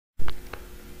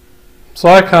So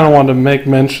I kind of wanted to make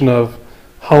mention of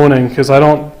honing because I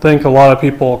don't think a lot of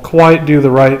people quite do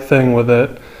the right thing with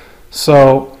it.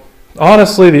 So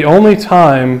honestly, the only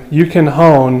time you can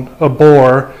hone a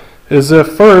bore is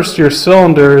if first your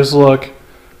cylinders look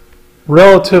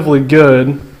relatively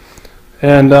good,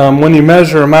 and when you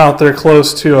measure them out, they're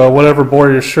close to whatever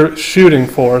bore you're shooting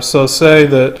for. So say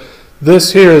that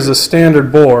this here is a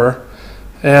standard bore,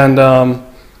 and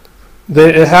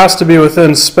it has to be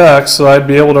within specs, so I'd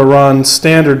be able to run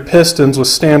standard pistons with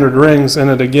standard rings in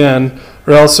it again,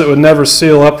 or else it would never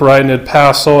seal up right and it'd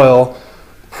pass oil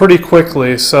pretty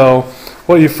quickly. So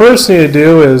what you first need to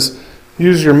do is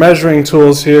use your measuring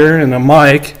tools here and a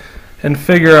mic and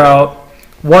figure out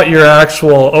what your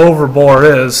actual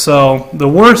overbore is. So the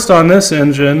worst on this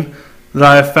engine that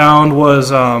I found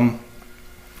was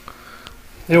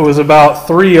it was about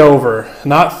 3 over,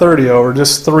 not 30 over,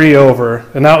 just 3 over,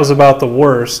 and that was about the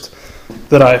worst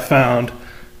that I found.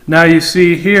 Now you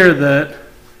see here that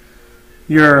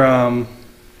your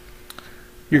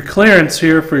clearance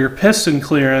here for your piston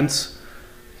clearance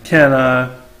can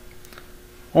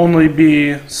only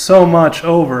be so much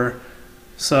over,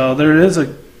 so there is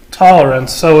a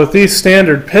tolerance. So with these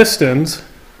standard pistons,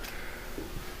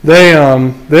 they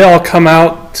all come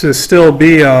out to still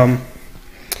be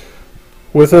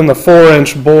within the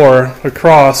 4-inch bore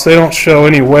across. They don't show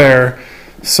any wear.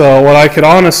 So what I could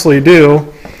honestly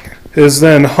do is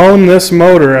then hone this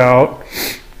motor out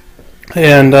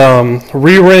and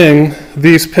re-ring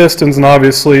these pistons, and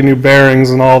obviously new bearings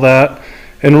and all that,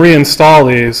 and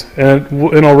reinstall these, and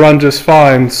it'll run just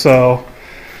fine. So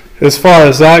as far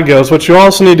as that goes, what you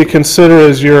also need to consider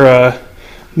is your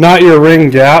not your ring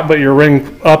gap, but your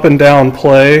ring up and down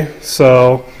play.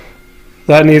 So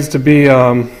that needs to be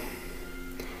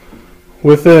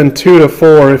within 2 to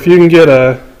 4. If you can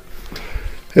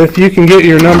get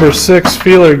your number 6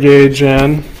 feeler gauge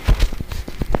in,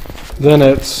 then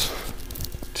it's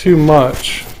too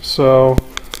much. So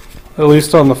at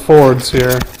least on the Fords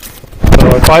here.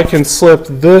 So if I can slip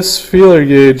this feeler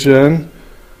gauge in,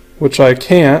 which I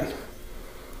can't,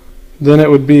 then it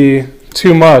would be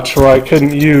too much, or I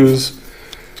couldn't use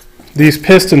these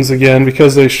pistons again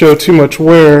because they show too much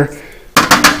wear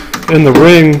in the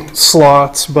ring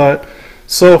slots. But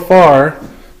so far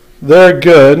they're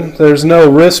good. There's no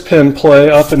wrist pin play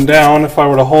up and down. If I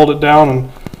were to hold it down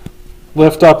and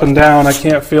lift up and down, I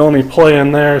can't feel any play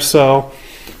in there. So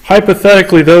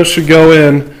hypothetically those should go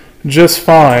in just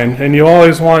fine. And you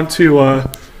always want to,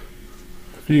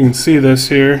 if you can see this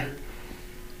here,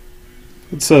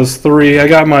 it says 3. I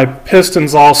got my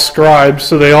pistons all scribed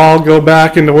so they all go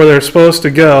back into where they're supposed to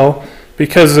go,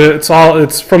 because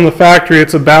it's from the factory.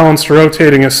 It's a balanced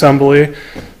rotating assembly,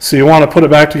 so you want to put it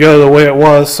back together the way it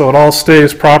was so it all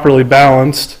stays properly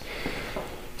balanced.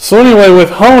 So anyway, with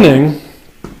honing,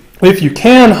 if you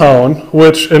can hone,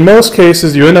 which in most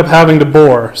cases you end up having to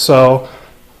bore, so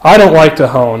I don't like to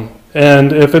hone.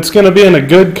 And if it's going to be in a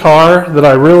good car that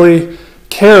I really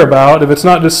care about, if it's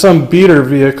not just some beater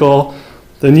vehicle,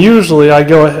 then usually I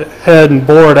go ahead and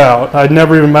bore it out. I'd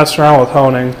never even mess around with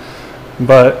honing.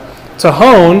 But to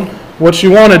hone, what you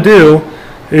want to do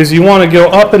is you want to go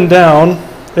up and down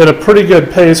at a pretty good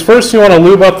pace. First you want to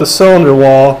lube up the cylinder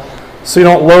wall so you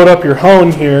don't load up your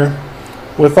hone here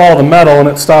with all the metal and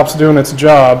it stops doing its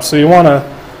job. So you want to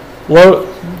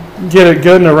get it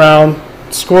good and around,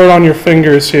 score it on your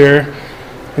fingers here,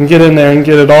 and get in there and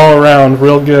get it all around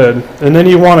real good. And then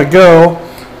you want to go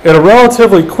at a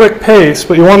relatively quick pace,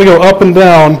 but you want to go up and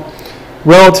down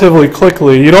relatively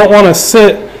quickly. You don't want to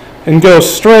sit and go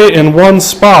straight in one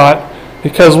spot,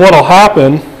 because what will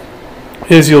happen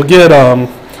is you'll get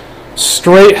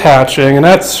straight hatching, and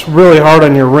that's really hard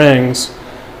on your rings.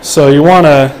 So you want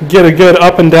to get a good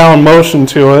up and down motion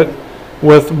to it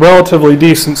with relatively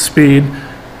decent speed,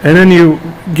 and then you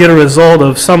get a result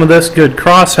of some of this good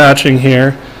cross hatching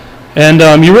here. And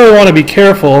you really want to be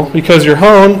careful, because your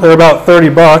hone are about 30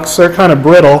 bucks. They're kind of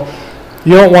brittle.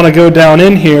 You don't want to go down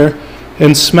in here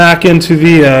and smack into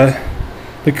the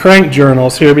crank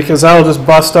journals here, because that'll just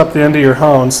bust up the end of your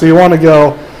hone. So you want to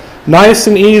go nice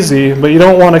and easy, but you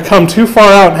don't want to come too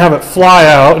far out and have it fly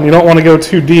out, and you don't want to go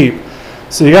too deep.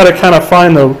 So you got to kind of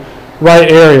find the right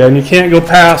area, and you can't go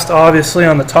past, obviously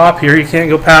on the top here, you can't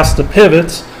go past the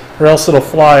pivots or else it'll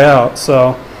fly out.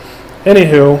 So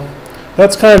anywho,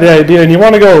 that's kind of the idea, and you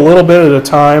want to go a little bit at a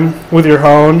time with your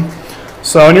hone.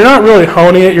 So, and you're not really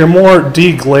honing it, you're more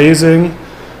deglazing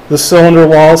the cylinder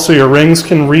wall so your rings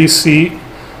can reseat.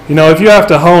 You know, if you have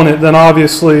to hone it, then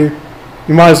obviously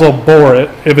you might as well bore it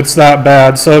if it's that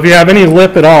bad. So if you have any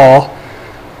lip at all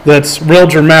that's real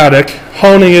dramatic,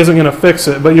 honing isn't going to fix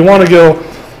it. But you want to go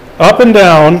up and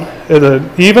down at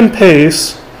an even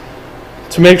pace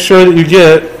to make sure that you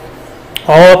get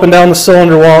all up and down the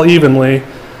cylinder wall evenly.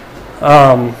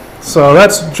 So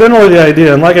that's generally the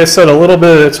idea. And like I said, a little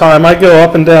bit at a time. I go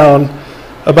up and down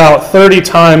about 30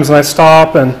 times, and I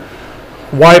stop and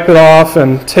wipe it off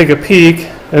and take a peek,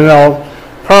 and I'll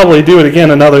probably do it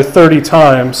again another 30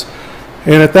 times.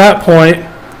 And at that point,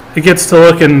 it gets to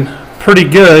looking pretty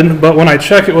good, but when I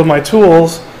check it with my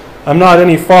tools, I'm not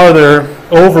any farther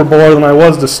overbore than I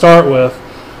was to start with.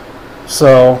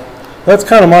 So that's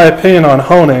kind of my opinion on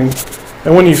honing.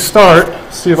 And when you start,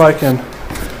 see if I can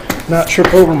not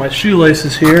trip over my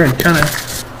shoelaces here and kind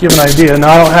of give an idea.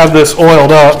 Now I don't have this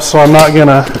oiled up, so I'm not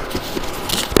gonna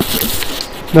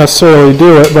necessarily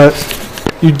do it, but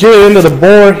you get into the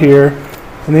bore here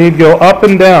and then you go up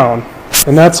and down,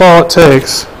 and that's all it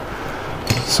takes.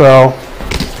 So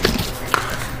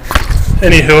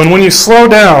anywho, and when you slow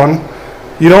down,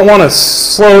 you don't want to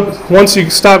slow, once you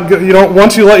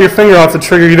let your finger off the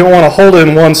trigger, you don't want to hold it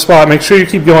in one spot. Make sure you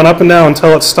keep going up and down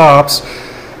until it stops,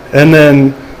 and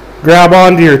then grab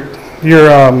onto your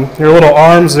little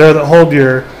arms there that hold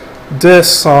your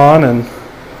discs on and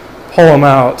pull them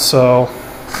out. So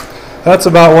that's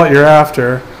about what you're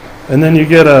after. And then you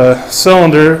get a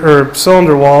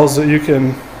cylinder walls that you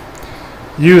can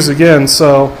use again.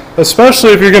 So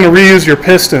especially if you're going to reuse your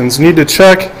pistons, you need to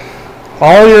check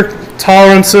all your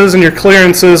tolerances and your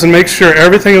clearances and make sure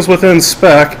everything is within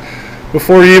spec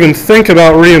before you even think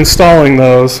about reinstalling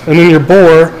those. And then your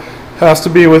bore has to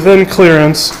be within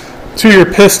clearance to your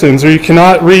pistons, or you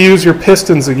cannot reuse your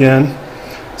pistons again.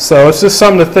 So it's just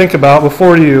something to think about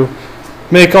before you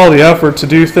make all the effort to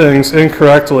do things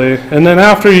incorrectly. And then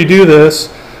after you do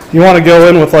this, you want to go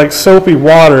in with like soapy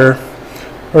water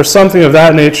or something of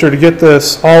that nature to get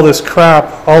all this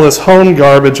crap, all this hone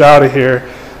garbage out of here,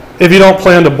 if you don't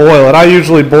plan to boil it. I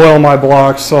usually boil my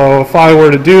blocks, so if I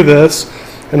were to do this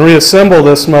and reassemble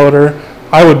this motor,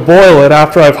 I would boil it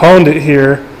after I've honed it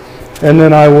here, and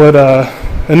then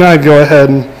I'd go ahead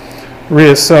and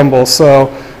reassemble.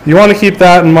 So you want to keep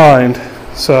that in mind.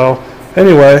 So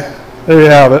anyway, there you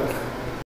have it.